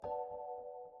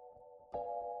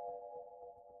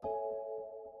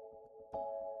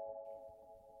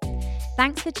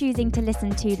Thanks for choosing to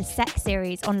listen to the Sex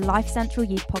series on Life Central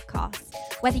Youth Podcast.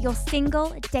 Whether you're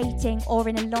single, dating, or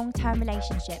in a long-term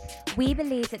relationship, we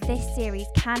believe that this series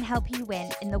can help you win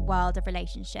in the world of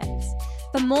relationships.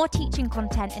 For more teaching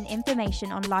content and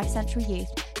information on Life Central Youth,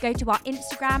 go to our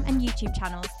Instagram and YouTube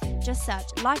channels. Just search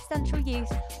Life Central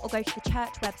Youth or go to the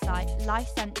church website,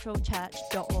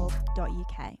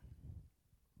 lifecentralchurch.org.uk.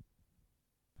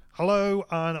 Hello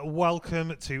and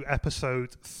welcome to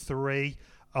episode 3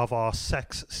 of our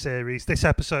sex series. This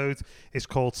episode is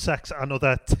called Sex and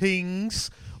Other Things,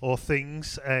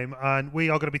 and we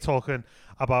are going to be talking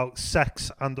about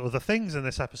sex and other things in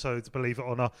this episode, believe it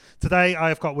or not. Today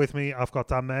I've got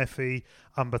Dan Murphy,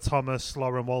 Amber Thomas,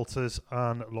 Lauren Walters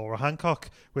and Laura Hancock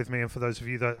with me. And for those of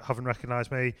you that haven't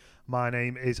recognised me, my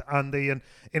name is Andy. And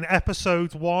in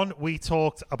episode 1 we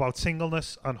talked about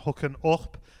singleness and hooking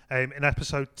up. In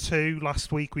episode 2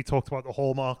 last week we talked about the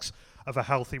hallmarks of a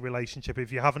healthy relationship.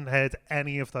 If you haven't heard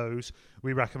any of those,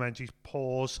 we recommend you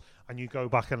pause and you go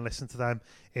back and listen to them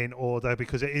in order,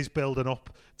 because it is building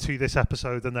up to this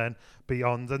episode and then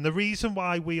beyond. And the reason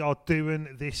why we are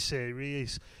doing this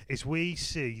series is we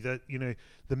see that, you know,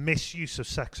 the misuse of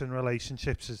sex in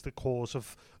relationships is the cause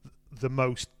of the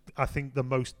most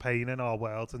pain in our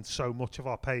world, and so much of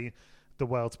our pain, the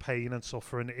world's pain and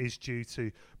suffering, is due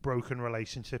to broken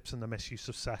relationships and the misuse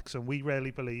of sex. And we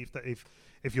really believe that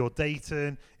if you're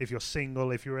dating, if you're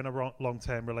single, if you're in a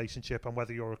long-term relationship, and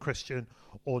whether you're a Christian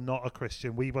or not a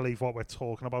Christian, we believe what we're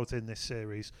talking about in this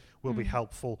series will be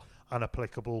helpful and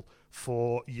applicable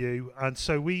for you. And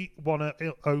so we want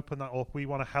to open that up. We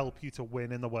want to help you to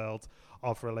win in the world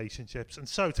of relationships. And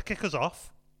so to kick us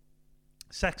off,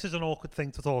 sex is an awkward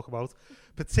thing to talk about,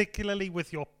 particularly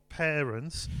with your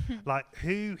parents. Like,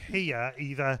 who here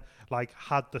either like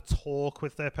had the talk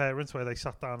with their parents where they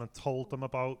sat down and told them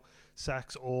about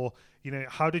sex, or, you know,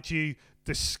 how did you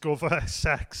discover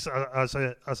sex as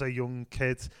a young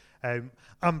kid?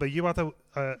 Amber, you had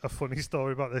a funny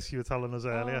story about this you were telling us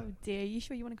earlier. Oh dear, you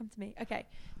sure you want to come to me? Okay,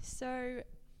 so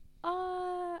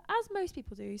as most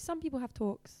people do, some people have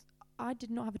talks. I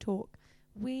did not have a talk.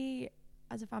 We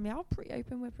as a family are pretty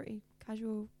open, we're pretty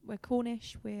casual, we're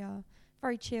Cornish, we are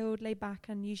very chilled, laid back,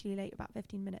 and usually late about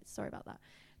 15 minutes. Sorry about that.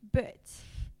 But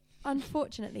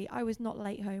unfortunately, I was not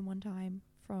late home one time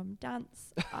from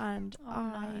dance, and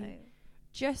I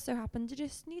just so happened to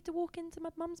just need to walk into my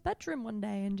mum's bedroom one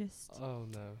day and just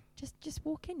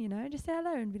walk in, you know, just say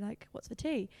hello and be like, what's for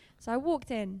tea? So I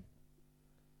walked in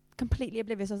completely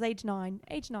oblivious. I was age nine.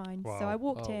 Wow. So I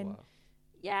walked in. Wow.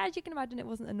 Yeah, as you can imagine, it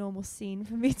wasn't a normal scene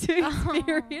for me to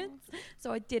experience.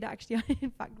 So I did actually, in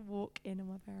fact, walk in on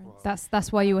my parents. Wow.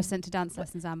 That's why you were sent to dance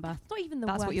lessons, Amber. That's not even the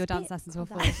That's worst what your dance bit. lessons were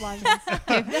for. That's why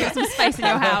Give some space in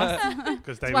your house.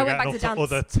 Because they were getting up to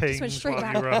other things while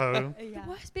you were at home. The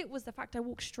worst bit was the fact I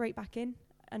walked straight back in.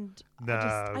 And no.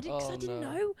 I didn't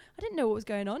know. I didn't know what was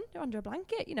going on. They're under a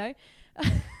blanket, you know.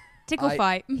 Tickle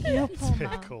fight.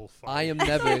 Tickle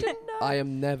fight. I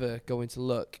am never going to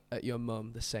look at your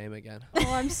mum the same again.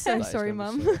 Oh, I'm so sorry,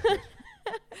 Mum.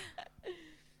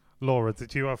 Laura,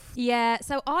 did you have? Yeah,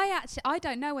 so I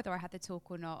don't know whether I had the talk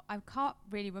or not. I can't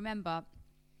really remember.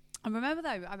 I remember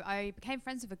though, I became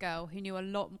friends with a girl who knew a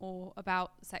lot more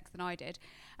about sex than I did.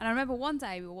 And I remember one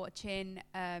day we were watching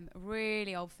a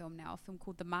really old film now, a film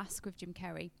called The Mask with Jim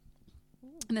Carrey.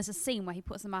 Ooh. And there's a scene where he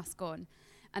puts the mask on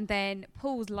and then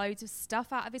pulls loads of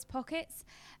stuff out of his pockets.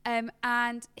 And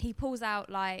he pulls out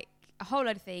like a whole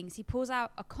load of things. He pulls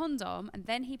out a condom and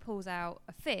then he pulls out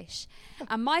a fish.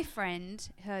 And my friend,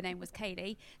 her name was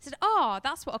Kaylee, said,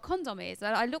 that's what a condom is.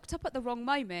 And I looked up at the wrong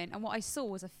moment and what I saw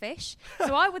was a fish.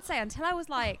 So I would say until I was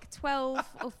like 12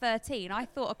 or 13, I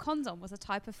thought a condom was a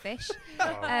type of fish.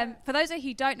 For those of you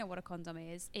who don't know what a condom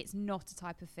is, it's not a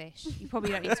type of fish. You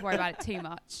probably don't need to worry about it too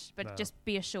much, but just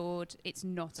be assured it's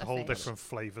not a whole fish. Different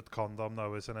flavoured condom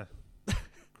though, isn't it?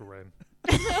 Grim.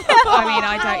 I mean,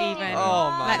 I don't even.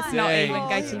 Let's not days. even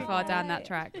go too far down that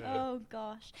track. Oh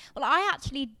gosh. Well, I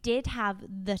actually did have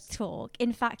the talk.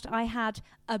 In fact, I had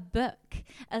a book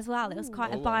as well. It was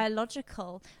quite a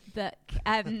biological book.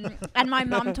 And my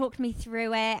mum talked me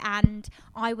through it, and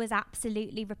I was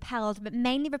absolutely repelled, but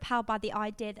mainly repelled by the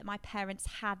idea that my parents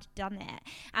had done it.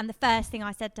 And the first thing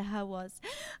I said to her was,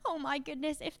 oh my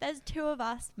goodness, if there's 2 of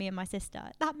us, me and my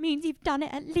sister, that means you've done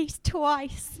it at least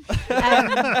twice.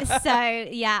 So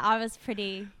yeah, I was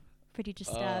pretty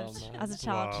disturbed as a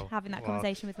child having that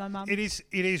conversation with my mum. It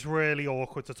is really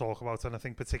awkward to talk about, and I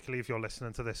think particularly if you're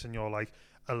listening to this and you're like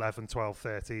 11, 12,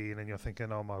 13 and you're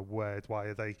thinking, oh my word, why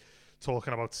are they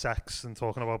talking about sex and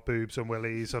talking about boobs and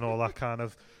willies and all that kind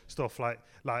of stuff? Like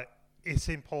it's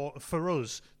important for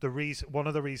us. One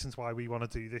of the reasons why we want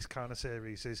to do this kind of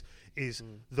series is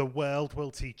the world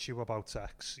will teach you about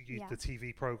sex. The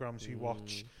TV programs you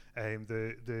watch,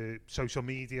 the social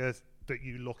media that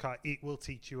you look at, it will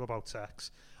teach you about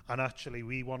sex. And actually,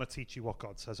 we want to teach you what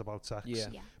God says about sex. Yeah.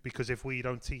 Because if we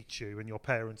don't teach you and your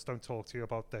parents don't talk to you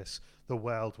about this, the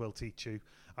world will teach you.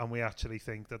 And we actually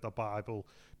think that the Bible,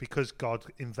 because God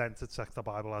invented sex, the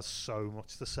Bible has so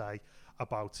much to say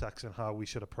about sex and how we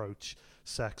should approach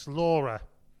sex. Laura,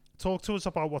 talk to us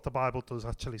about what the Bible does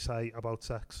actually say about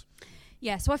sex.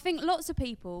 Yeah, so I think lots of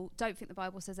people don't think the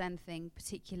Bible says anything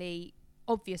particularly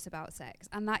obvious about sex,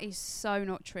 and that is so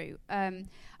not true.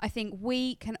 I think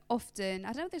we can often,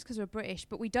 I don't know if it's because we're British,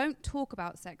 but we don't talk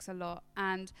about sex a lot,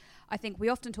 and I think we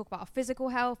often talk about our physical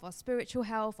health, our spiritual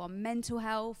health, our mental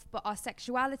health, but our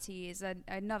sexuality is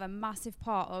another massive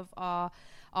part of our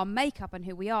makeup and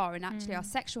who we are, and actually our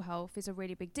sexual health is a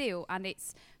really big deal, and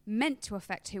it's meant to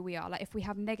affect who we are. Like if we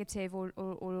have negative or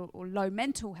low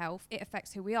mental health, it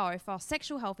affects who we are. If our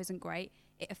sexual health isn't great,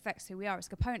 it affects who we are. It's a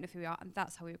component of who we are, and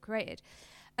that's how we were created.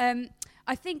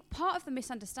 I think part of the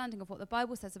misunderstanding of what the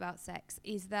Bible says about sex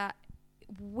is that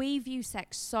we view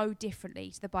sex so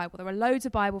differently to the Bible. There are loads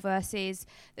of Bible verses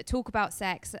that talk about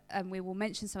sex, and we will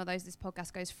mention some of those as this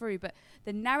podcast goes through, but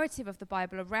the narrative of the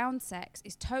Bible around sex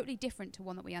is totally different to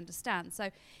one that we understand.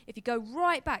 So if you go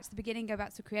right back to the beginning, go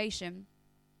back to creation,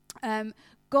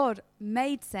 God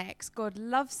made sex, God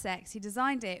loves sex, he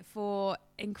designed it for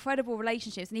incredible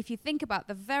relationships. And if you think about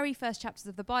the very first chapters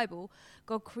of the Bible,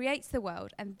 God creates the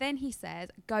world and then he says,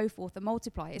 go forth and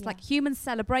multiply. It's like human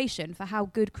celebration for how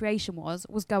good creation was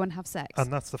go and have sex.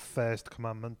 And that's the first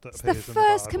commandment that it's appears the in the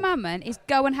first Bible. commandment is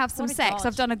go and have some What a sex. God.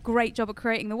 I've done a great job at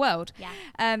creating the world.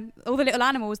 Yeah. All the little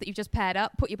animals that you've just paired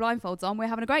up, put your blindfolds on, we're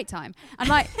having a great time. And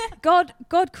like God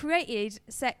created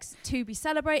sex to be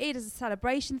celebrated as a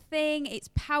celebration thing. It's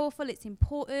powerful, it's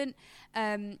important.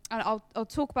 And I'll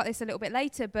talk about this a little bit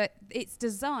later, but it's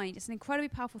designed, it's an incredibly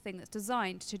powerful thing that's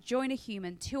designed to join a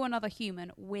human to another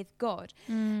human with God.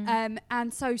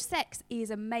 And so sex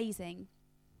is amazing,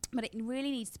 but it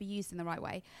really needs to be used in the right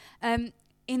way.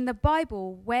 In the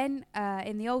Bible, when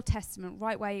in the Old Testament,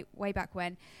 way back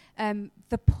when,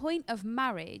 the point of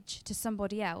marriage to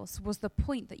somebody else was the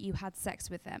point that you had sex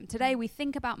with them. Today we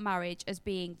think about marriage as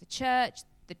being the church,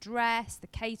 the dress, the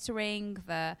catering,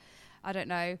 the I don't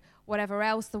know, whatever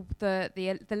else,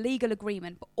 the legal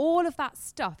agreement, but all of that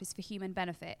stuff is for human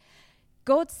benefit.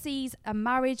 God sees a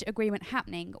marriage agreement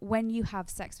happening when you have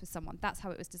sex with someone. That's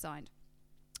how it was designed.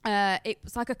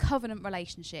 It's like a covenant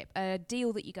relationship, a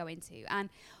deal that you go into. And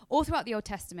all throughout the Old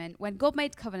Testament, when God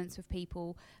made covenants with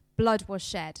people, blood was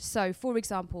shed. So, for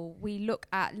example, we look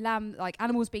at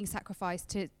animals being sacrificed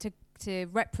to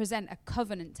represent a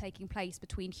covenant taking place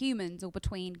between humans or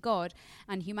between God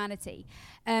and humanity.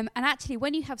 And actually,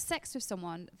 when you have sex with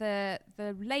someone, the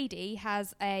lady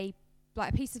has a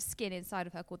piece of skin inside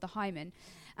of her called the hymen.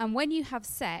 And when you have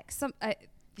sex,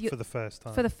 for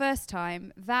the first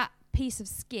time, that piece of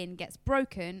skin gets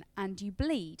broken and you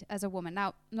bleed as a woman.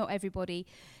 Now, not everybody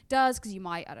does, because you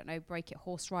might, I don't know, break it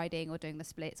horse riding or doing the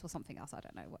splits or something else. I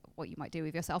don't know what you might do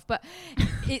with yourself, but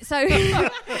it's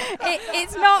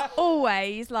not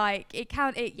always like it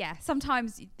can.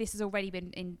 Sometimes this has already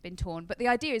been torn, but the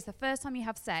idea is the first time you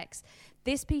have sex,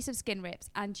 this piece of skin rips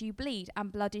and you bleed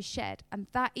and blood is shed, and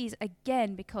that is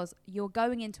again because you're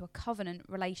going into a covenant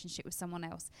relationship with someone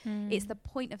else. It's the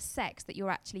point of sex that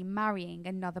you're actually marrying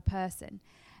another person.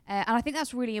 And I think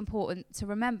that's really important to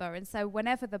remember. And so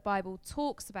whenever the Bible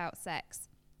talks about sex,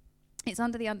 it's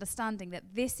under the understanding that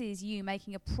this is you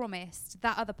making a promise to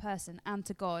that other person and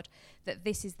to God that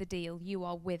this is the deal. You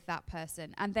are with that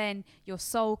person. And then your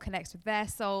soul connects with their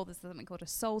soul. There's something called a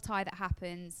soul tie that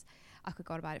happens. I could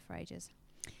go on about it for ages.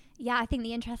 Yeah, I think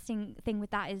the interesting thing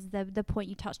with that is the point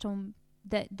you touched on,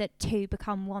 that two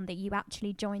become one, that you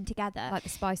actually join together. Like the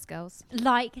Spice Girls.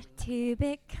 Like to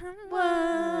become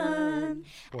one.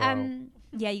 Wow.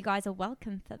 Yeah, you guys are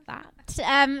welcome for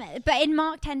that. But in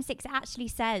Mark 10:6, it actually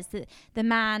says that the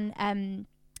man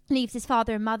leaves his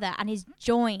father and mother and is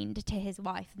joined to his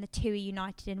wife, and the two are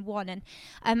united in one. And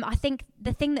I think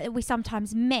the thing that we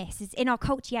sometimes miss is in our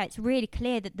culture, it's really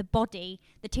clear that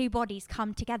the two bodies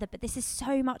come together, but this is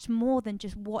so much more than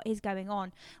just what is going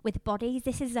on with bodies.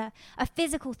 This is a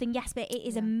physical thing, yes, but it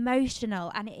is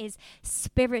emotional and it is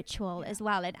spiritual as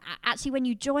well. And actually, when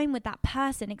you join with that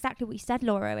person, exactly what you said,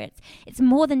 Laura, it's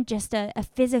more than just a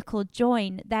physical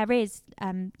join. There is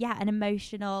an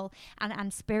emotional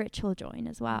and spiritual join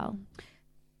as well.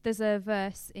 There's a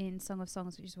verse in Song of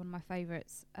Songs, which is one of my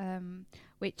favourites,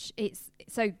 which it's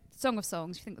so Song of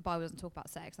Songs. You think the Bible doesn't talk about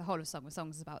sex? The whole of Song of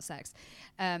Songs is about sex.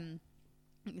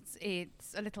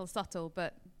 it's a little subtle,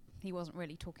 but he wasn't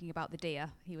really talking about the deer.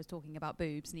 He was talking about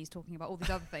boobs, and he's talking about all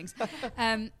these other things.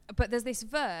 But there's this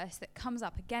verse that comes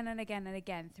up again and again and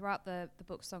again throughout the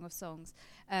book Song of Songs.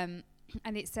 And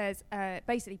it says,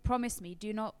 basically, promise me,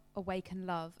 do not awaken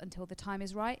love until the time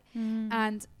is right.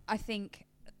 And I think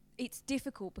it's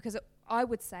difficult because I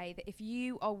would say that if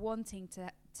you are wanting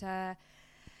to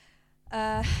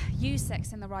use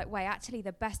sex in the right way, actually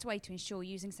the best way to ensure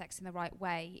using sex in the right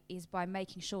way is by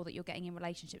making sure that you're getting in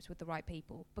relationships with the right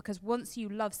people. Because once you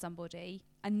love somebody,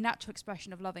 a natural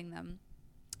expression of loving them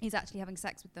is actually having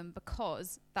sex with them,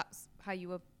 because that's how you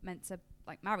were meant to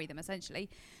like marry them essentially.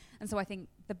 And so I think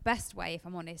the best way, if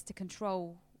I'm honest, to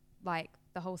control like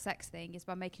the whole sex thing is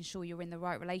by making sure you're in the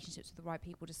right relationships with the right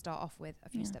people to start off with a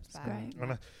few steps back. Great.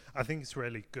 And I think it's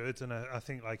really good, and I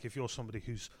think like if you're somebody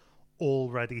who's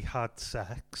already had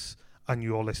sex and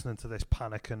you're listening to this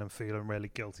panicking and feeling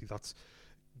really guilty,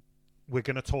 we're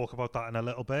going to talk about that in a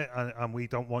little bit, and we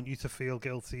don't want you to feel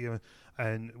guilty,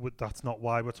 and that's not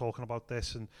why we're talking about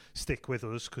this. And stick with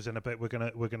us, because in a bit we're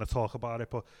gonna talk about it.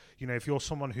 But you know, if you're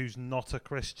someone who's not a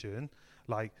Christian,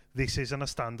 like, this isn't a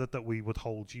standard that we would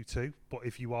hold you to. But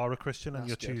if you are a Christian and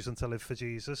you're choosing to live for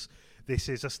Jesus, this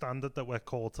is a standard that we're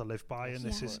called to live by, and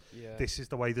this is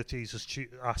the way that Jesus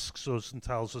asks us and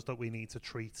tells us that we need to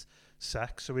treat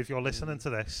sex. So if you're listening to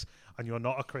this and you're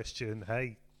not a Christian,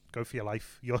 hey, go for your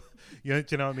life. Do you know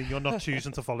what I mean? You're not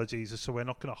choosing to follow Jesus, so we're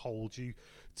not going to hold you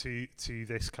to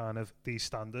this kind of these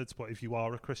standards. But if you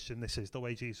are a Christian, this is the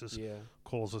way Jesus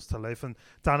calls us to live. And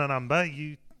Dan and Amber,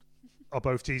 you are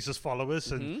both Jesus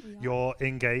followers, and you're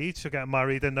engaged. You're getting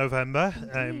married in November,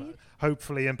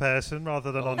 hopefully in person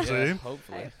rather than on Zoom.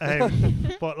 Hopefully.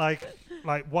 But like,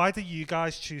 why do you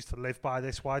guys choose to live by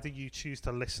this? Why do you choose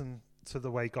to listen to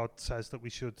the way God says that we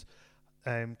should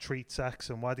treat sex,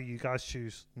 and why do you guys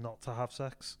choose not to have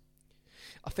sex?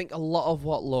 I think a lot of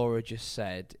what Laura just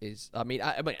said is, I mean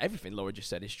everything Laura just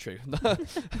said is true.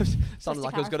 Sounded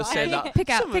like I was going to say that. Pick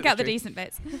out the decent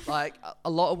bits. Like a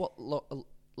lot of what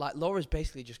like Laura's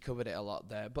basically just covered it a lot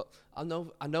there. But I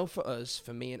know for us,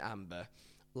 for me and Amber,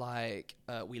 like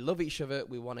we love each other,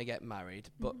 we want to get married,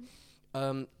 but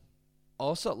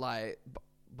also like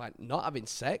by not having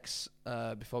sex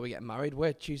before we get married,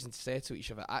 we're choosing to say to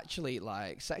each other, actually,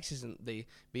 like, sex isn't the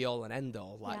be all and end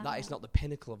all. Like, that is not the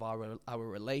pinnacle of our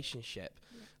relationship.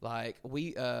 Like,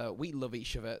 we love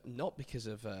each other not because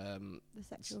of the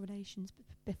sexual relations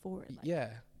before it.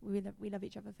 Like, we love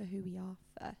each other for who we are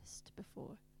first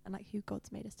before, and like who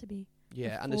God's made us to be.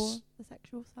 And the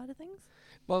sexual side of things.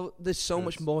 Well, there's so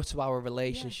much more to our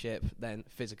relationship than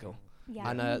physical.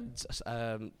 And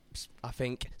I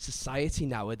think society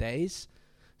nowadays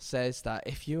says that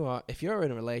if you're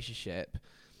in a relationship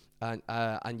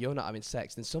and you're not having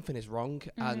sex, then something is wrong.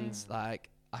 And like,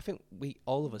 I think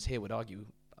all of us here would argue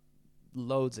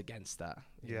loads against that.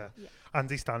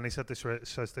 Andy Stanley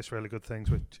says this really good things,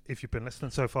 which if you've been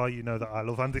listening so far, you know that I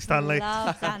love Andy Stanley.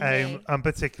 And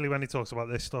particularly when he talks about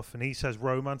this stuff, and he says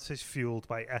romance is fueled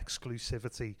by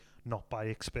exclusivity, not by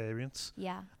experience.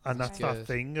 And that's that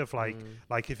thing of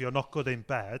like if you're not good in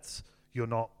bed, you're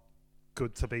not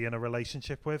good to be in a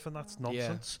relationship with, and that's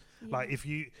nonsense. Like if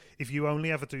you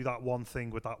only ever do that one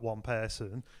thing with that one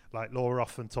person, like Laura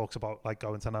often talks about like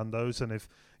going to Nando's, and if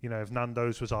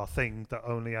Nando's was our thing, that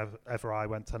only ever I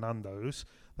went to Nando's,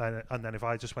 then if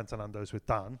I just went to Nando's with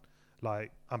Dan,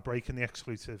 like, I'm breaking the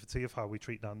exclusivity of how we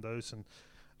treat Nando's. And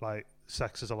like,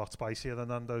 sex is a lot spicier than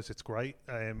Nando's. It's great,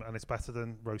 and it's better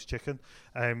than roast chicken.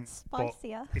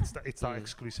 Spicier. But it's that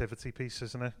exclusivity piece,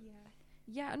 isn't it?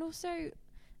 Yeah, and also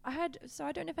I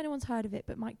don't know if anyone's heard of it,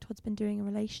 but Mike Todd's been doing a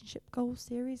relationship goals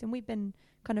series, and we've been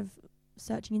kind of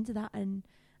searching into that and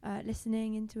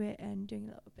listening into it and doing a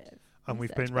little bit of. And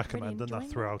we've been recommending that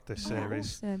throughout this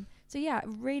series. Awesome. So yeah,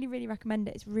 really, really recommend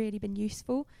it. It's really been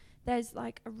useful. There's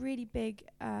like a really big,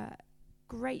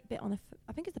 great bit on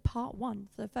I think it's the part 1,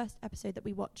 so the first episode that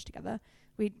we watched together.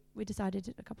 We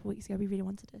decided a couple of weeks ago we really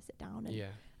wanted to sit down and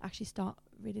actually start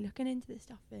really looking into this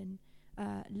stuff and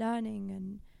learning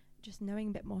and just knowing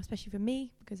a bit more, especially for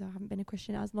me, because I haven't been a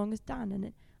Christian as long as Dan,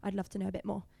 and I'd love to know a bit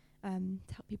more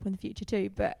to help people in the future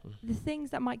too. But the things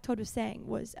that Mike Todd was saying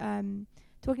was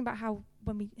talking about how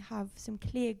when we have some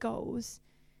clear goals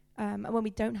and when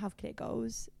we don't have clear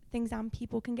goals, things and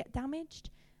people can get damaged.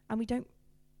 And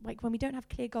when we don't have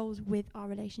clear goals with our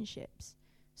relationships,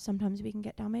 sometimes we can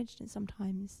get damaged, and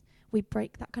sometimes we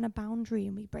break that kind of boundary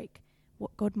and we break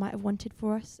what God might have wanted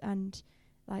for us. And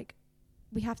like,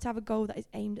 we have to have a goal that is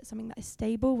aimed at something that is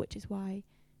stable, which is why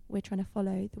we're trying to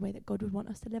follow the way that God would want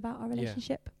us to live out our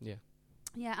relationship. Yeah,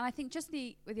 and I think just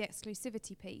with the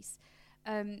exclusivity piece,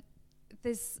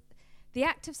 the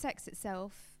act of sex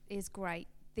itself is great.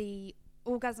 The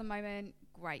orgasm moment,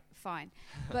 great, fine.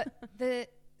 But the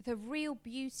real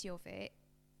beauty of it,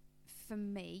 for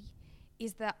me,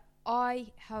 is that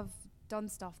I have done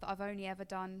stuff that I've only ever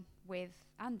done with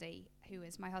Andy, who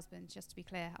is my husband, just to be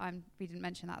clear. We didn't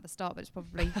mention that at the start, but it's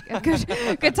probably a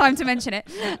good time to mention it.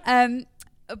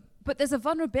 But there's a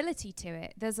vulnerability to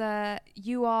it.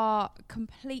 You are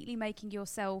completely making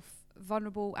yourself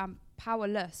vulnerable and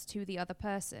powerless to the other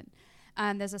person.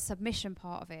 And there's a submission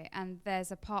part of it, and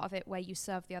there's a part of it where you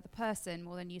serve the other person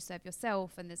more than you serve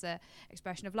yourself, and there's a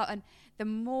expression of love. And the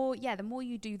more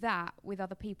you do that with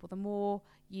other people, the more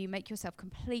you make yourself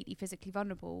completely physically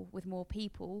vulnerable with more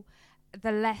people,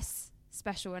 the less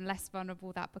special and less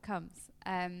vulnerable that becomes.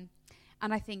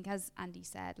 And I think, as Andy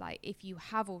said, like, if you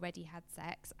have already had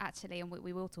sex, actually, and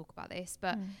we will talk about this,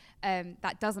 but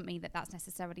that doesn't mean that that's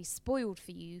necessarily spoiled for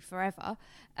you forever.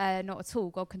 Not at all.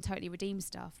 God can totally redeem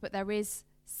stuff. But there is,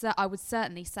 I would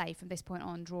certainly say from this point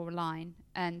on, draw a line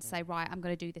and say, right, I'm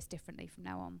going to do this differently from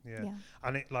now on. Yeah.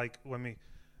 And it, like, when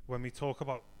we talk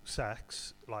about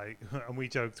sex, like, and we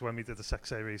joked when we did the sex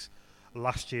series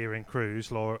last year in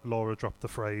Cruise, Laura dropped the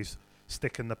phrase,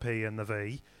 sticking the P in the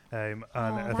V. Boom,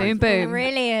 boom.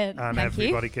 Brilliant. And Thank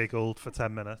everybody giggled for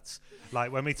 10 minutes. Like,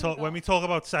 when we talk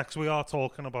about sex, we are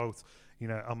talking about, you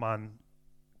know, a man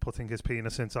putting his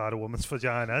penis inside a woman's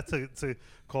vagina to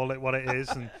call it what it is.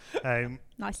 And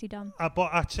nicely done. but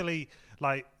actually,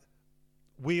 like,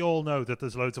 we all know that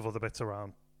there's loads of other bits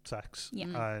around sex. Yeah.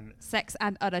 And sex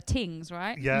and other things,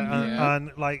 right? Yeah, and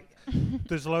like,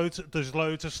 there's loads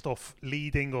of stuff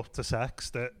leading up to sex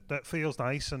that feels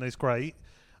nice and is great.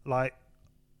 Like,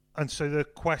 and so the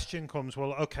question comes,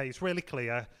 well, okay, it's really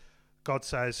clear. God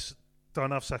says,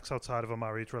 don't have sex outside of a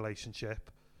married relationship.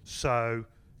 So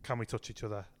can we touch each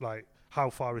other? Like, how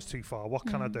far is too far? What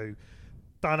can I do?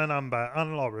 Dan and Amber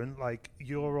and Lauren, like,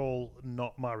 you're all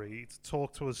not married.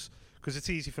 Talk to us, because it's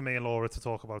easy for me and Laura to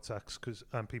talk about sex,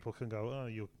 and people can go, oh,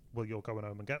 you're going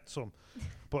home and get some.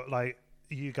 But, like,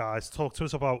 you guys, talk to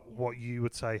us about what you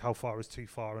would say, how far is too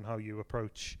far, and how you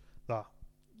approach that.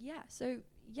 Yeah, so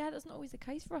that's not always the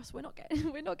case for us. We're not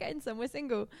getting some. We're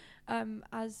single,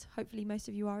 as hopefully most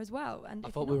of you are as well. And I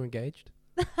thought we were engaged.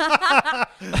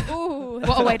 Ooh,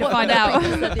 what a way to find out.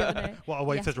 What a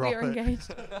way to drop we are it.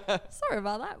 engaged. Sorry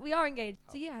about that. We are engaged.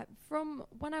 So yeah, from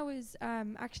when I was I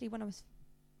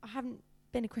haven't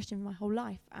been a Christian my whole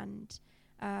life, and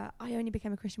I only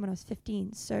became a Christian when I was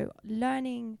 15. So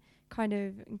learning kind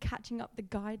of and catching up the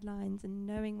guidelines and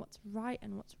knowing what's right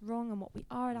and what's wrong and what we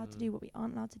are allowed to do, what we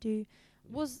aren't allowed to do,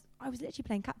 I was literally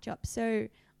playing catch up. So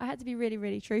I had to be really,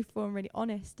 really truthful and really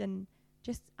honest and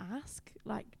just ask,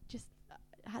 I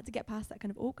had to get past that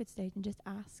kind of awkward stage and just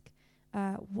ask,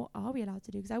 what are we allowed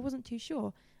to do? Because I wasn't too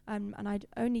sure. And I'd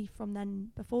only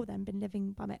before then been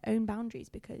living by my own boundaries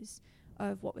because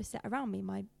of what was set around me.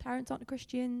 My parents aren't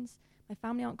Christians. My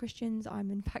family aren't Christians. I'm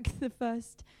in fact the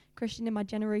first Christian in my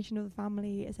generation of the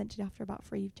family, essentially after about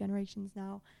 3 generations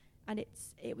now. And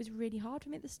it was really hard for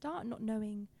me at the start, not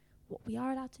knowing what we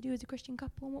are allowed to do as a Christian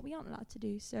couple and what we aren't allowed to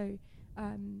do. So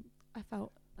I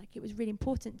felt like it was really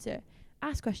important to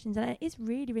ask questions, and it is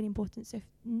really, really important. So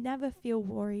never feel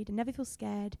worried and never feel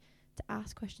scared to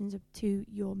ask questions to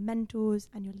your mentors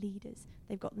and your leaders.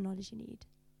 They've got the knowledge you need.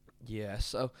 Yeah,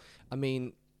 so I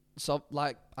mean,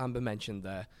 like Amber mentioned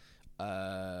there,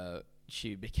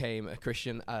 she became a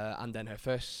Christian, and then her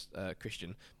first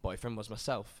Christian boyfriend was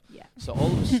myself. Yeah. So all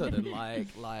of a sudden,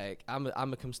 like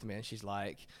Amber comes to me and she's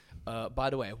like, by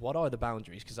the way, what are the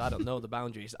boundaries? Because I don't know the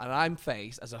boundaries, and I'm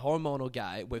faced as a hormonal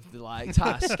guy with the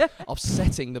task of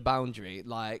setting the boundary.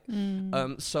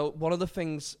 So one of the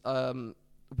things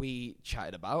we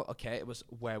chatted about, okay, it was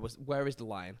where is the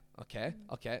line? Okay.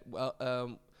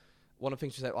 Well, one of the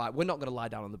things we said, we're not going to lie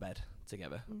down on the bed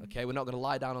together. Okay, we're not going to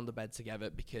lie down on the bed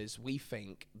together because we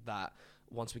think that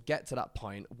once we get to that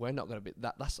point, we're not going to be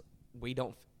we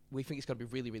think it's going to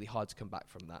be really, really hard to come back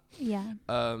from that. Yeah.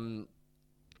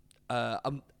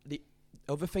 The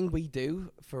other thing we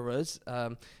do for us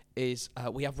is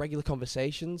we have regular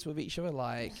conversations with each other.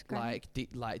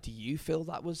 Do you feel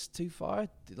that was too far?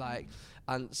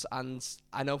 And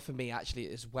I know for me actually,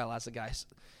 as well as a guy,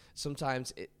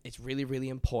 sometimes it's really, really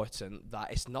important that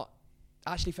it's not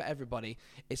actually for everybody.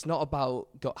 It's not about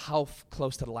how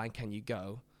close to the line can you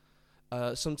go.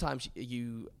 Sometimes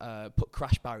you put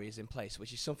crash barriers in place,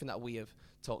 which is something that we have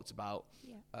talked about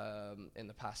in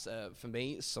the past. For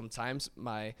me, sometimes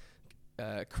my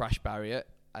crash barrier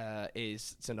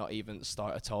is to not even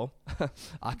start at all.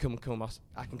 I can come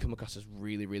across as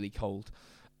really, really cold.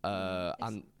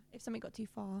 If something got too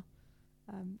far,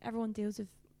 everyone deals with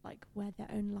where their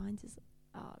own lines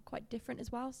are quite different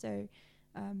as well. So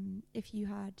if you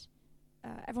had,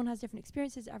 everyone has different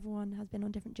experiences, everyone has been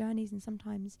on different journeys, and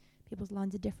sometimes people's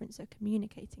lines are different. So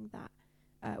communicating that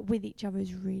with each other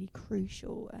is really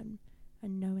crucial, and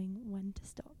knowing when to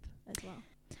stop as well.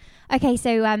 Okay,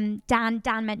 so Dan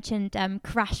mentioned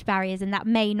crash barriers, and that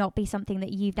may not be something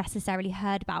that you've necessarily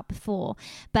heard about before,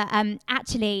 but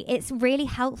actually it's really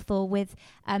helpful with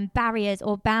barriers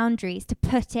or boundaries to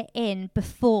put it in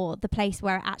before the place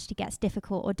where it actually gets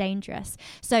difficult or dangerous.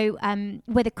 So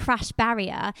with a crash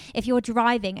barrier, if you're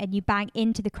driving and you bang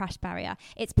into the crash barrier,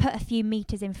 it's put a few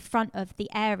meters in front of the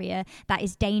area that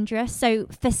is dangerous. So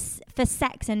for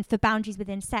sex and for boundaries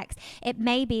within sex, it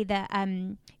may be that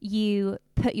you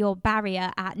put your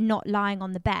barrier at not lying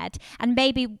on the bed, and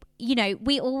maybe, you know,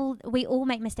 we all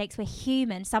make mistakes. We're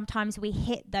human. Sometimes we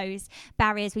hit those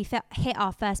barriers, we hit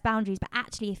our first boundaries, but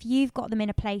actually if you've got them in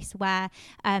a place where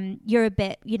you're a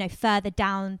bit, you know, further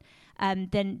down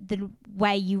than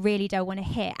where you really don't want to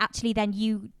hit, actually then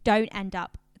you don't end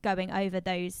up going over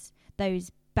those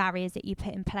barriers that you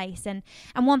put in place. And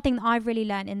one thing that I've really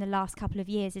learned in the last couple of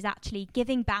years is actually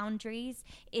giving boundaries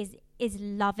is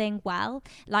loving well.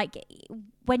 Like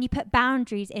when you put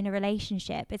boundaries in a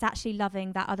relationship, it's actually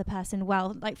loving that other person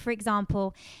well. Like, for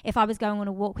example, if I was going on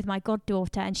a walk with my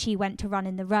goddaughter and she went to run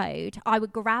in the road, I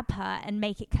would grab her and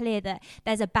make it clear that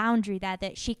there's a boundary there,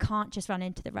 that she can't just run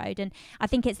into the road. And I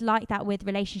think it's like that with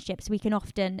relationships. We can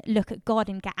often look at God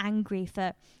and get angry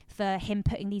for him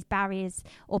putting these barriers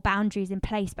or boundaries in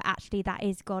place, but actually that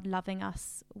is God loving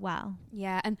us well.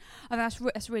 Yeah, and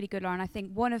that's really good, Lauren. I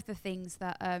think one of the things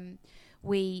that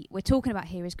we're talking about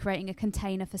here is creating a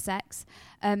container for sex.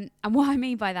 And what I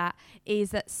mean by that is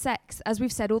that sex, as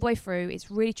we've said all the way through, it's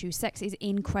really true. Sex is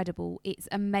incredible. It's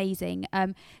amazing.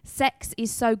 Sex is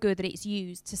so good that it's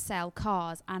used to sell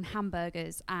cars and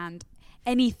hamburgers and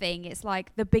anything. It's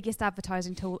like the biggest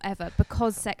advertising tool ever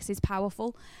because sex is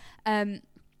powerful.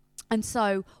 And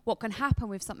so what can happen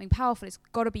with something powerful, it's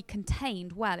got to be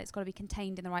contained well. It's got to be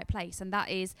contained in the right place. And that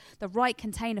is, the right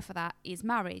container for that is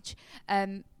marriage.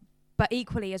 But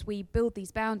equally, as we build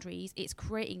these boundaries, it's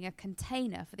creating a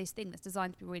container for this thing that's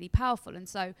designed to be really powerful. And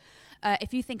so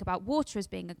if you think about water as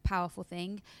being a powerful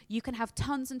thing, you can have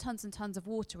tons and tons and tons of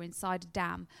water inside a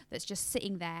dam that's just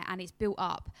sitting there and it's built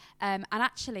up. And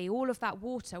actually, all of that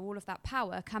water, all of that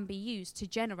power can be used to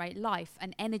generate life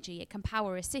and energy. It can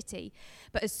power a city.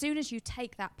 But as soon as you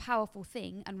take that powerful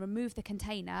thing and remove the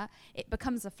container, it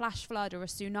becomes a flash flood or a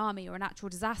tsunami or a natural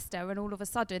disaster. And all of a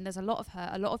sudden, there's a lot of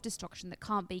hurt, a lot of destruction that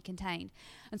can't be contained.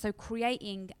 And so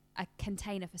creating a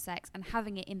container for sex and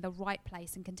having it in the right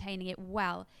place and containing it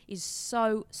well is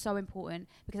so important,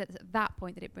 because it's at that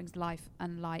point that it brings life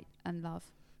and light and love.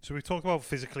 So we talk about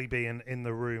physically being in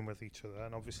the room with each other,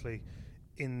 and obviously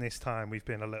in this time we've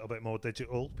been a little bit more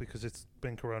digital because it's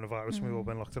been coronavirus and we've all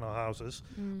been locked in our houses.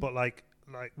 But like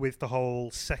with the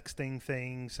whole sexting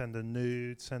thing, sending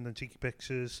nudes, sending cheeky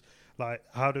pictures, like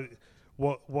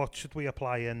what should we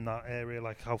apply in that area?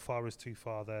 Like how far is too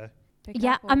far there?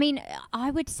 Yeah, I mean, I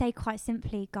would say quite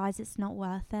simply, guys, it's not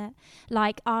worth it.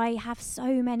 Like, I have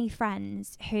so many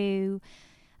friends who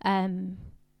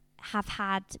have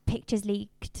had pictures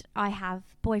leaked. I have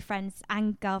boyfriends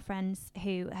and girlfriends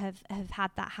who have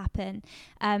had that happen.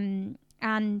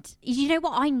 And you know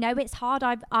what? I know it's hard.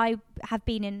 I have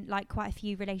been in like quite a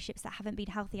few relationships that haven't been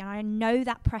healthy, and I know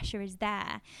that pressure is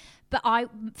there. But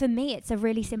for me, it's a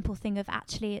really simple thing of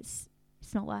actually it's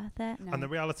not worth it. No. And the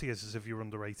reality is if you're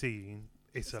under 18,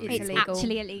 it's illegal. It's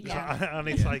actually illegal. Yeah. And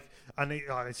it's like,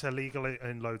 it's illegal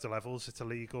in loads of levels. It's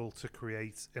illegal to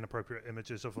create inappropriate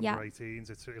images of under 18s.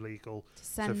 It's illegal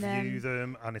to view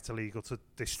them, and it's illegal to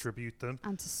distribute them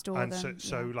and to store them. And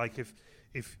so like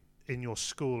if in your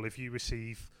school, if you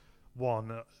receive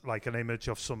like an image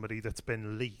of somebody that's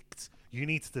been leaked, you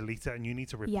need to delete it and you need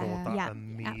to report that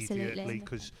immediately,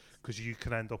 because you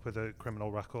can end up with a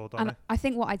criminal record on it. I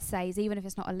think what I'd say is, even if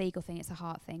it's not a legal thing, it's a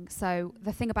heart thing. So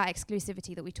the thing about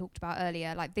exclusivity that we talked about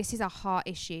earlier, like this is a heart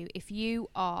issue. If you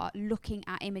are looking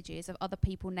at images of other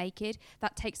people naked,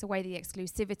 that takes away the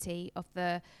exclusivity of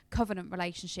the covenant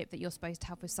relationship that you're supposed to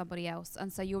have with somebody else.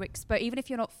 And so you're even if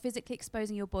you're not physically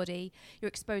exposing your body, you're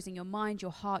exposing your mind,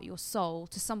 your heart, your soul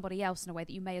to somebody else in a way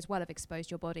that you may as well have exposed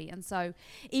your body. And so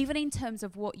even in terms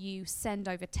of what you send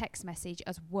over text message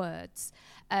as words,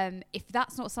 if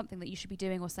that's not something that you should be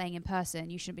doing or saying in person,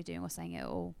 you shouldn't be doing or saying it at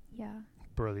all. Yeah.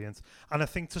 Brilliant. And I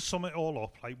think to sum it all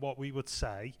up, like what we would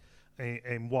say,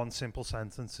 in one simple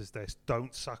sentence is this: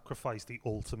 don't sacrifice the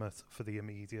ultimate for the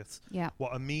immediate. Yeah.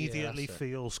 What immediately that's it.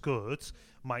 feels good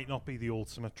might not be the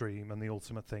ultimate dream and the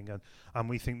ultimate thing, and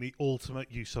we think the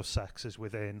ultimate use of sex is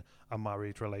within a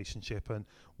married relationship, and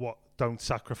don't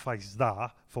sacrifice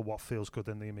that for what feels good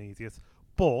in the immediate.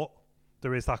 But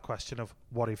there is that question of,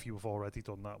 what if you've already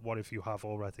done that? What if you have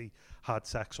already had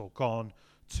sex or gone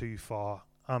too far?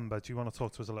 Amber, do you want to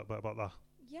talk to us a little bit about that?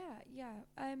 Yeah.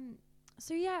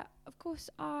 So yeah, of course,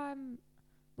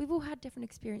 we've all had different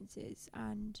experiences,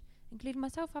 and including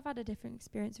myself, I've had a different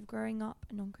experience of growing up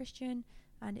a non-Christian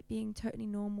and it being totally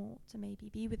normal to maybe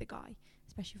be with a guy,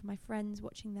 especially for my friends,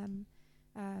 watching them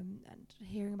and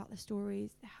hearing about the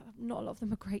stories. Not a lot of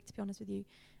them are great, to be honest with you.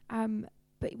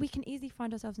 But we can easily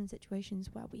find ourselves in situations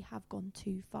where we have gone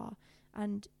too far,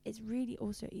 and it's really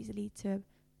also easily to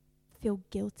feel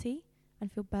guilty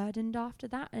and feel burdened after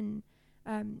that, and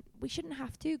we shouldn't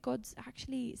have to. God's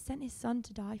actually sent his son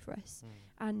to die for us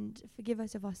and forgive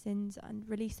us of our sins and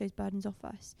release those burdens off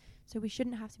us, so we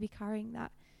shouldn't have to be carrying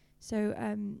that. So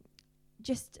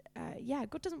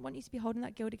God doesn't want you to be holding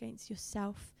that guilt against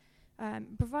yourself,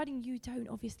 providing you don't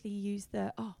obviously use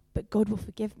the but God will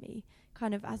forgive me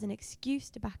kind of as an excuse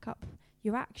to back up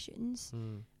your actions.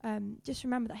 Just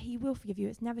remember that he will forgive you.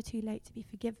 It's never too late to be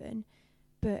forgiven,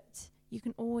 but you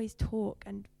can always talk,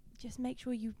 and just make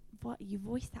sure you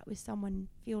voice that with someone,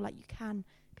 feel like you can,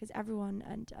 because everyone,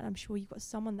 and I'm sure you've got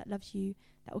someone that loves you,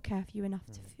 that will care for you enough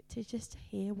to just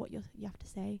hear what you have to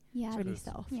say, to release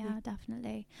that off. Yeah,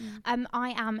 definitely.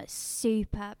 I am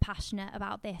super passionate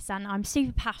about this, and I'm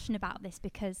super passionate about this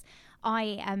because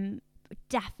I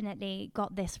definitely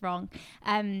got this wrong.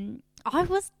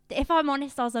 If I'm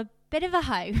honest, I was a bit of a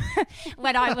hoe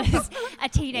when I was a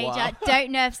teenager. Wow.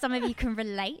 Don't know if some of you can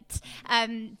relate,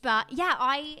 but yeah,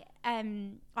 I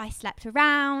slept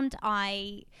around.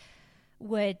 I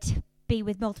would be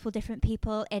with multiple different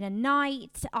people in a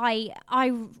night. I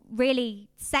really,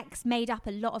 sex made up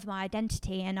a lot of my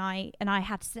identity, and I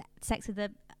had sex with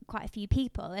quite a few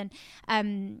people,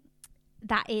 and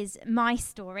that is my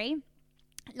story.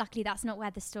 Luckily, that's not where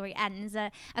the story ends.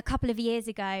 A couple of years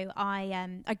ago,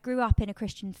 I grew up in a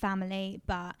Christian family,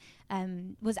 but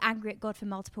was angry at God for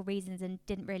multiple reasons and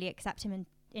didn't really accept him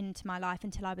into my life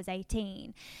until I was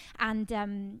 18.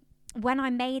 And when I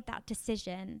made that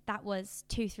decision, that was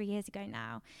 2-3 years ago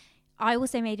now, I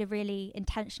also made a really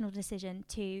intentional decision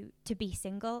to be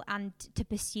single and to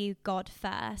pursue God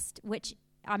first, which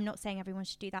I'm not saying everyone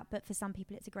should do that, but for some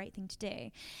people it's a great thing to do.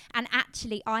 And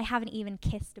actually, I haven't even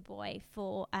kissed a boy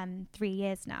for 3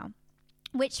 years now,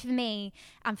 which for me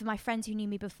and for my friends who knew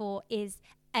me before is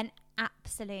an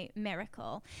absolute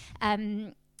miracle.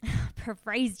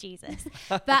 Praise Jesus.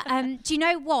 But do you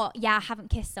know what? Yeah, I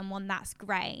haven't kissed someone, that's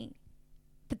great.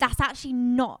 But that's actually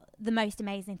not the most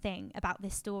amazing thing about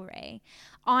this story.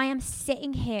 I am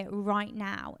sitting here right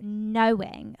now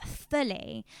knowing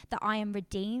fully that I am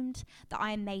redeemed, that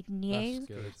I am made new,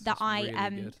 that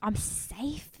I'm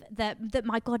safe, that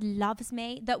my God loves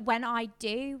me, that when I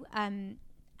do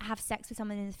have sex with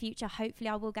someone in the future, hopefully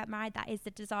I will get married. That is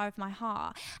the desire of my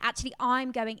heart. Actually,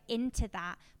 I'm going into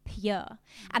that pure.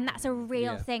 And that's a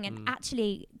real thing. And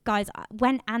actually, guys,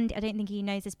 when Andy, I don't think he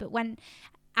knows this, but when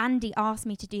Andy asked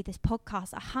me to do this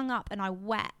podcast, I hung up and I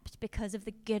wept because of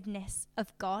the goodness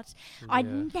of God. I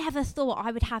never thought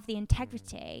I would have the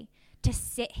integrity to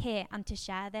sit here and to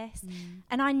share this.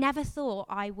 And I never thought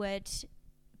I would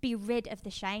be rid of the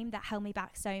shame that held me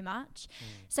back so much.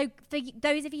 So for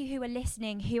those of you who are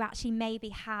listening who actually maybe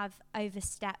have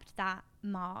overstepped that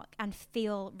mark and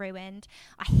feel ruined,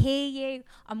 I hear you,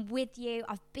 I'm with you,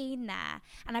 I've been there,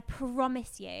 and I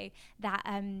promise you that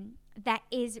there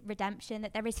is redemption,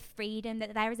 that there is freedom,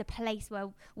 that there is a place where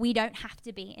we don't have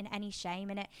to be in any shame.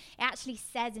 And it actually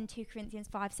says in 2 Corinthians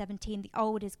 5:17, the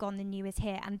old is gone, the new is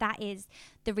here. And that is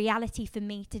the reality for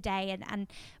me today. And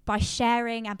by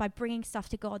sharing and by bringing stuff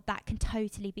to God, that can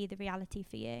totally be the reality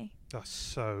for you. That's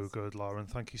so good, Lauren.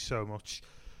 Thank you so much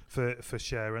for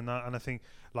sharing that. And I think,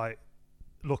 like,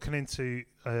 looking into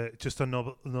just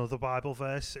another Bible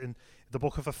verse in the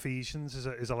book of Ephesians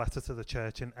is a letter to the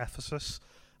church in Ephesus.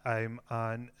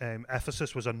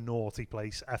 Ephesus was a naughty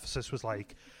place. Ephesus was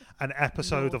like an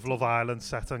episode of Love Island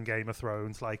set on Game of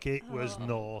Thrones. Like, it was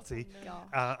naughty.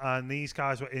 And these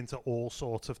guys were into all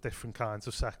sorts of different kinds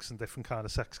of sex and different kind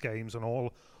of sex games and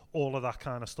all of that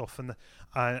kind of stuff,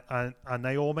 and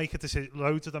they all make a decision.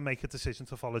 Loads of them make a decision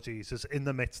to follow Jesus in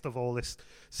the midst of all this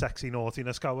sexy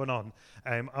naughtiness going on.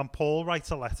 And Paul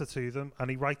writes a letter to them, and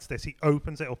he writes this. He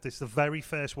opens it up. This is the very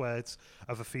first words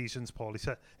of Ephesians. Paul. He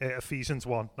said Ephesians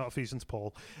 1, not Ephesians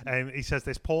Paul. He says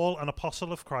this: Paul, an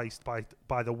apostle of Christ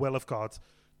by the will of God,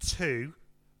 to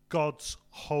God's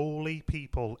holy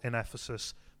people in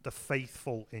Ephesus, the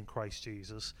faithful in Christ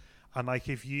Jesus. And like,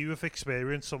 if you have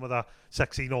experienced some of that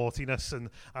sexy naughtiness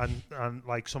and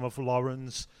like some of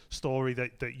Lauren's story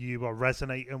that you are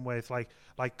resonating with,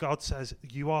 like God says,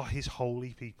 you are his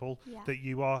holy people, that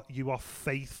you are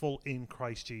faithful in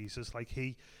Christ Jesus. Like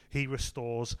he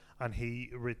restores and he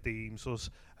redeems us.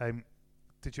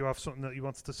 Did you have something that you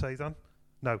wanted to say, Dan?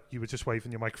 No, you were just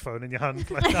waving your microphone in your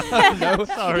hand like that. No,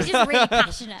 sorry. He's just really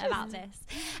passionate about this.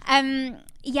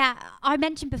 Yeah, I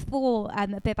mentioned before a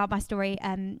bit about my story,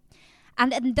 and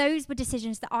those were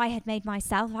decisions that I had made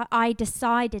myself. I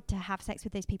decided to have sex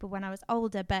with those people when I was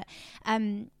older, but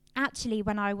actually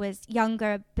when I was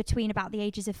younger, between about the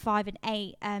ages of 5 and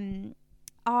 8,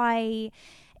 I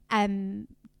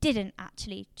didn't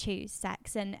actually choose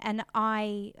sex, and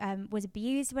I was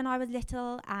abused when I was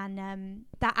little, and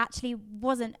that actually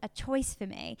wasn't a choice for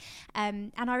me.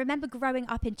 And I remember growing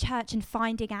up in church and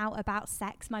finding out about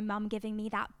sex, my mum giving me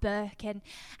that book,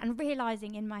 and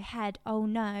realising in my head, oh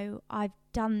no, I've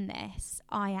done this,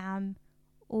 I am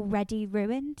already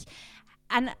ruined.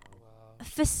 And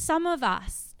for some of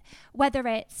us, whether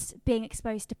it's being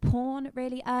exposed to porn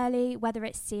really early, whether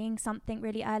it's seeing something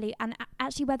really early, and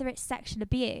actually whether it's sexual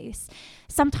abuse,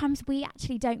 sometimes we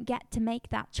actually don't get to make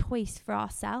that choice for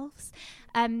ourselves.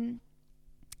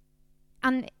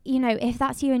 And, you know, if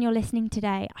that's you and you're listening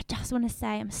today, I just want to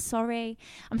say I'm sorry.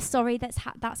 I'm sorry that's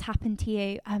happened to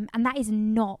you. And that is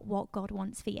not what God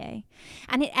wants for you.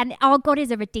 And our God is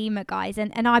a redeemer, guys.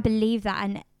 And I believe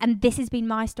that. And this has been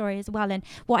my story as well. And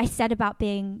what I said about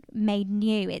being made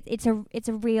new, it's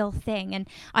a real thing. And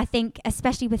I think,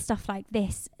 especially with stuff like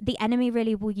this, the enemy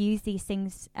really will use these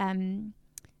things,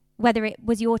 whether it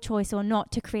was your choice or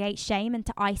not, to create shame and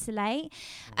to isolate.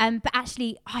 But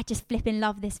actually, I just flipping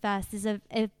love this verse. There's a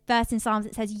verse in Psalms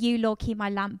that says, you, Lord, keep my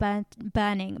lamp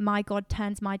burning. My God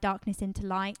turns my darkness into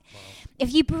light. Wow.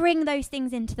 If you bring those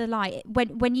things into the light,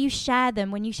 when you share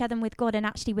them with God and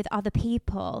actually with other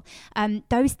people,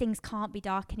 those things can't be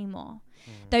dark anymore.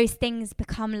 Those things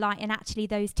become light, and actually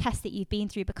those tests that you've been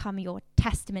through become your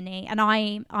testimony. And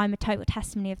I'm a total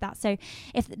testimony of that. So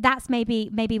if that's maybe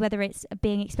whether it's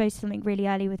being exposed to something really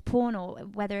early with porn, or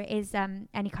whether it is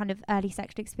any kind of early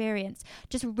sexual experience,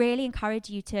 just really encourage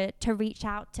you to reach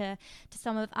out to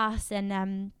some of us,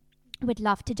 and would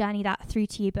love to journey that through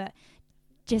to you. But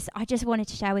I just wanted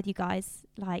to share with you guys,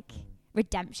 like,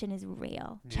 redemption is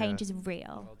real. Change is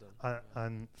real. Well done.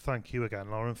 And thank you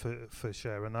again, Lauren, for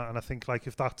sharing that. And I think, like,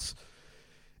 if that's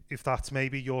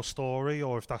maybe your story,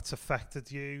 or if that's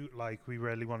affected you, like, we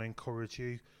really want to encourage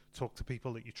you. Talk to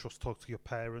people that you trust. Talk to your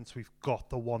parents. We've got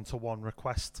the one-to-one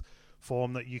request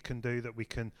form that you can do, that we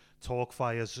can talk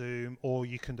via Zoom, or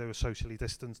you can do a socially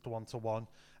distanced one-to-one.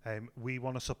 We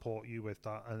want to support you with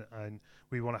that, and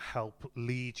we want to help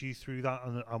lead you through that,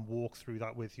 and walk through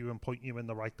that with you, and point you in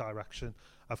the right direction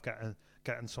of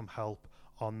getting some help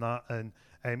on that.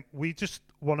 And we just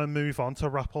want to move on to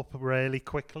wrap up really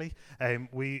quickly.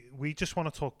 We just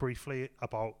want to talk briefly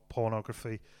about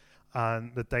pornography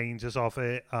and the dangers of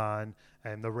it, and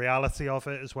the reality of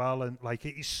it as well. And like,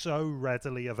 it is so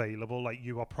readily available. Like,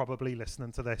 you are probably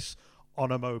listening to this on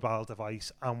a mobile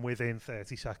device, and within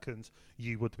 30 seconds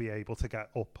you would be able to get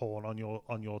up porn on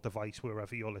your device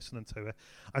wherever you're listening to it.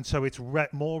 And so it's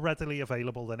more readily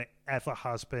available than it ever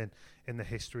has been in the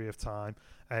history of time.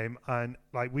 And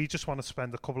like, we just want to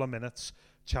spend a couple of minutes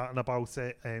chatting about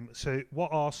it. So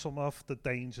what are some of the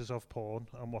dangers of porn,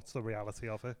 and what's the reality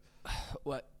of it?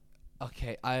 Well,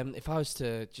 okay, if I was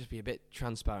to just be a bit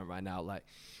transparent right now, like,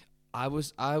 I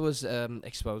was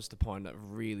exposed to porn at a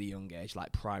really young age,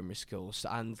 like primary school,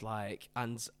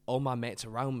 and all my mates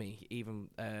around me, even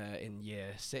in year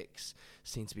 6,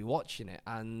 seemed to be watching it.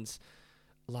 And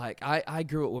like, I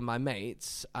grew up with my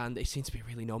mates, and it seemed to be a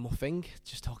really normal thing,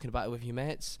 just talking about it with your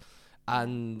mates.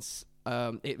 And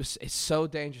it's so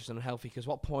dangerous and unhealthy, because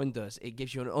what porn does, it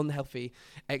gives you an unhealthy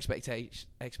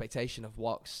expectation of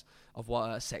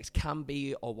what sex can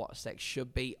be, or what sex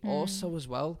should be. Also, as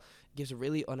well, gives a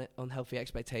really unhealthy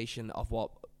expectation of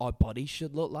what our body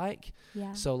should look like.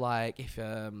 Yeah. So like, if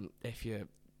you're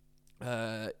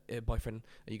a boyfriend,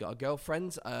 you got a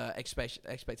girlfriend,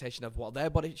 expectation of what their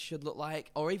body should look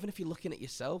like, or even if you're looking at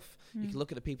yourself, you can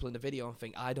look at the people in the video and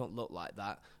think, I don't look like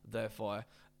that, therefore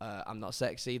I'm not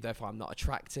sexy, therefore I'm not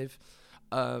attractive.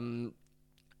 And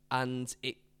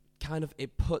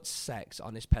it puts sex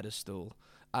on this pedestal.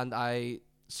 And I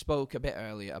spoke a bit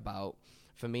earlier about,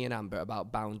 for me and Amber,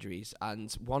 about boundaries,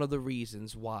 and one of the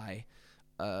reasons why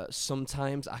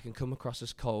sometimes I can come across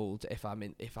as cold if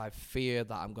I fear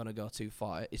that I'm going to go too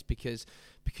far is because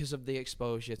of the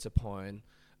exposure to porn.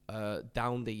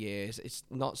 down the years, it's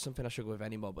not something I struggle with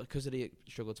anymore, but because of the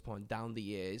struggle to porn down the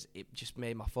years, it just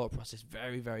made my thought process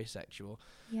very, very sexual.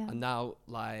 Yeah. And now,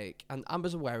 like, and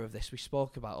Amber's aware of this. We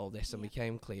spoke about all this and we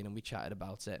came clean and we chatted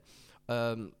about it.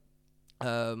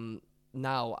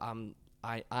 Now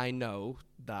I know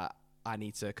that I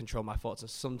need to control my thoughts, and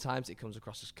sometimes it comes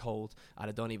across as cold, and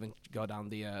I don't even go down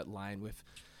the line with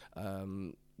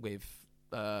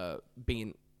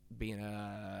being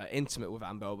intimate with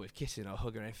Amber, or with kissing or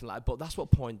hugging or anything like that. But that's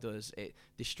what porn does. It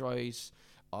destroys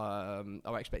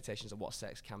our expectations of what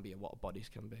sex can be and what bodies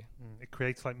can be. It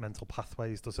creates like mental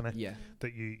pathways, doesn't it? Yeah.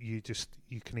 That you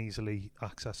can easily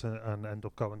access and end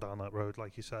up going down that road,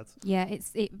 like you said. Yeah,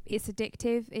 it's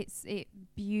addictive.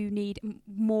 You need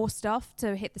more stuff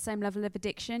to hit the same level of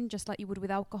addiction, just like you would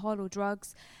with alcohol or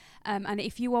drugs. And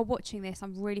if you are watching this,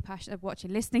 I'm really passionate about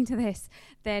listening to this,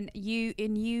 then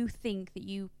you think that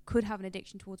you could have an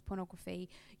addiction towards pornography,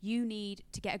 you need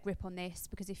to get a grip on this,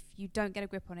 because if you don't get a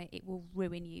grip on it, it will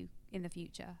ruin you in the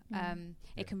future.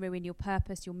 It can ruin your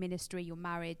purpose, your ministry, your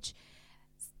marriage.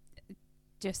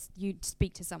 Just you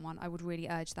speak to someone. I would really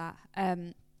urge that.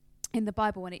 In the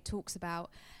Bible, when it talks about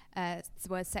the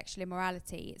word sexual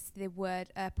immorality, it's the word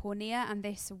porneia, and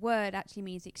this word actually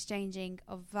means exchanging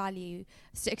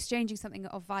something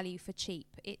of value for cheap.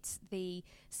 It's the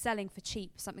selling for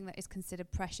cheap something that is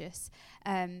considered precious,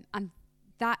 and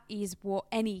that is what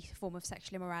any form of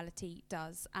sexual immorality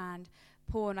does. And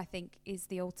porn, I think, is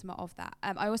the ultimate of that.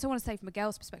 I also want to say, from a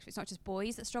girl's perspective, it's not just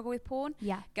boys that struggle with porn.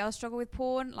 Yeah. Girls struggle with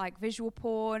porn, like visual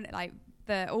porn, like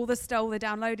all the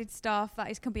downloaded stuff.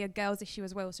 Can be a girl's issue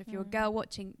as well. So if you're a girl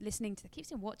listening to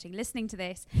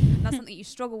this, that's something you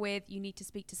struggle with, you need to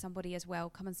speak to somebody as well.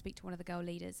 Come and speak to one of the girl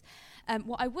leaders.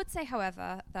 What I would say,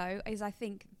 however, though, is I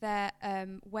think that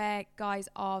where guys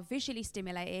are visually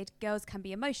stimulated, girls can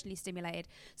be emotionally stimulated.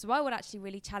 So I would actually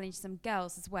really challenge some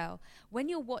girls as well. When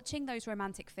you're watching those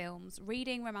romantic films,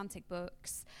 reading romantic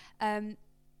books,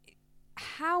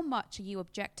 how much are you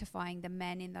objectifying the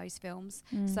men in those films?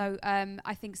 So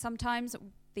I think sometimes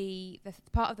the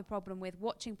part of the problem with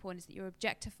watching porn is that you're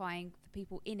objectifying the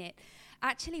people in it.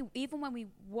 Actually, even when we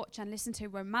watch and listen to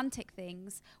romantic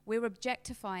things, we're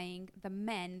objectifying the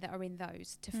men that are in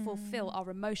those to fulfill our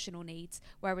emotional needs,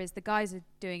 whereas the guys are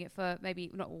doing it for, maybe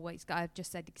not always, I've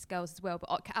just said it's girls as well, but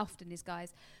often is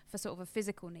guys for sort of a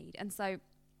physical need. And so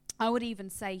I would even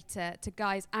say to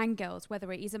guys and girls,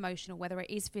 whether it is emotional, whether it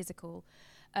is physical,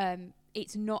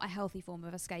 it's not a healthy form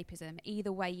of escapism.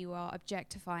 Either way, you are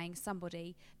objectifying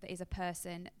somebody that is a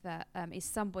person that is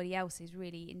somebody else's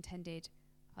really intended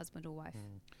husband or wife.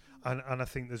 And I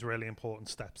think there's really important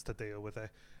steps to deal with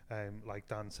it. Like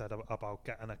Dan said about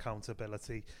getting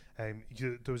accountability.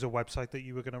 There was a website that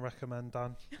you were going to recommend,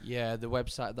 Dan? Yeah, the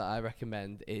website that I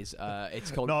recommend is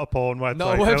it's called not a porn website.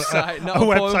 Not a website. Not a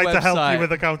website to help you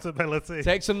with accountability.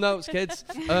 Take some notes, kids.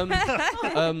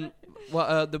 The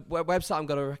website I'm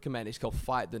going to recommend is called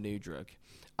Fight the New Drug.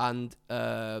 And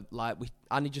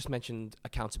Annie just mentioned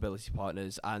accountability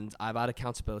partners, and I've had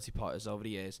accountability partners over the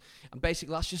years. And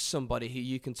basically, that's just somebody who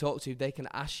you can talk to. They can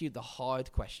ask you the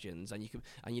hard questions, and you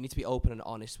need to be open and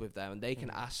honest with them. And they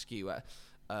can ask you,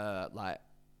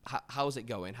 how's it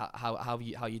going? How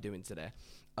you doing today?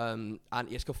 And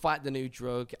it's called Fight the New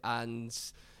Drug, and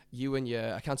you and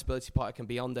your accountability partner can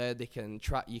be on there. They can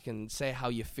track. You can say how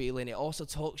you're feeling. It also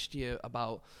talks to you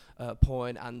about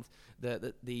porn and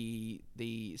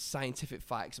the scientific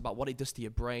facts about what it does to your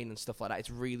brain and stuff like that.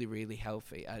 It's really, really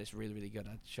healthy, and it's really, really good.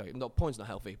 I'd show you. No, porn's not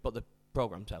healthy, but the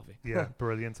program's healthy. Yeah,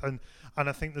 brilliant. And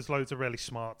I think there's loads of really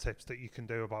smart tips that you can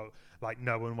do about like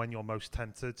knowing when you're most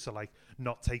tempted. So like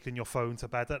not taking your phone to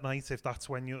bed at night if that's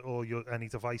when any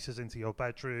devices into your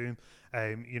bedroom.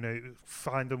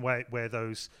 Finding where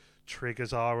those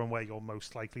triggers are and where you're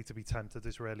most likely to be tempted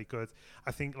is really good.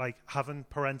 I think like having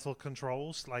parental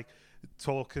controls, like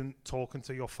talking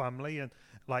to your family, and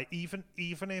like even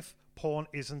if porn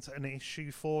isn't an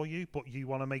issue for you, but you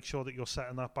want to make sure that you're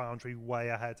setting that boundary way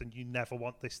ahead, and you never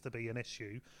want this to be an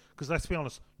issue, because let's be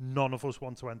honest, none of us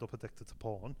want to end up addicted to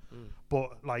porn.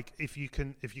 But like if you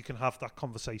can have that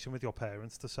conversation with your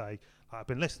parents to say, I've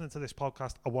been listening to this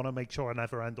podcast, I want to make sure I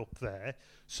never end up there,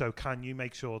 so can you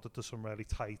make sure that there's some really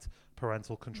tight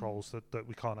parental controls that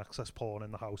we can't access porn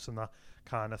in the house and that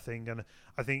kind of thing. And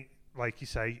I think, like you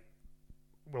say,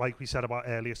 like we said about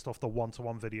earlier stuff, the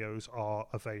one-to-one videos are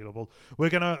available. We're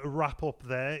going to wrap up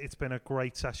there. It's been a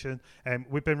great session.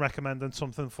 We've been recommending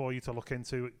something for you to look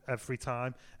into every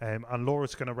time. And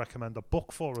Laura's going to recommend a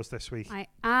book for us this week. I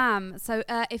am. So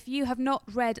if you have not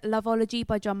read Loveology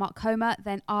by John Mark Comer,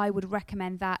 then I would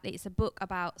recommend that. It's a book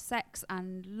about sex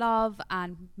and love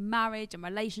and marriage and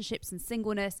relationships and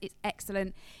singleness. It's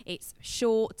excellent. It's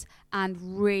short and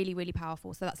really, really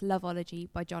powerful. So that's Loveology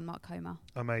by John Mark Comer.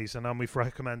 Amazing. And we've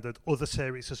recommended other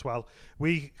series as well.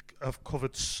 We have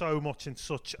covered so much in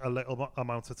such a little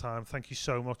amount of time. Thank you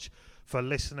so much for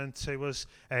listening to us.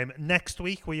 Next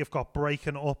week we have got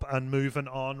Breaking Up and Moving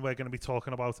On. We're going to be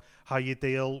talking about how you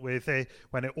deal with it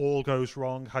when it all goes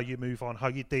wrong, how you move on, how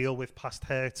you deal with past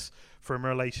hurts from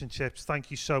relationships. Thank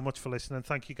you so much for listening.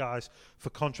 Thank you guys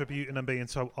for contributing and being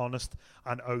so honest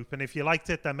and open. If you liked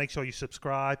it, then make sure you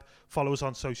subscribe, follow us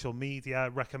on social media,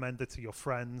 recommend it to your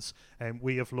friends.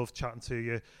 We have loved chatting to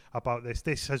you about this.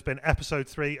 This has been episode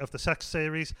 3 of the Sex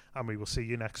series, and we will see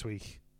you next week.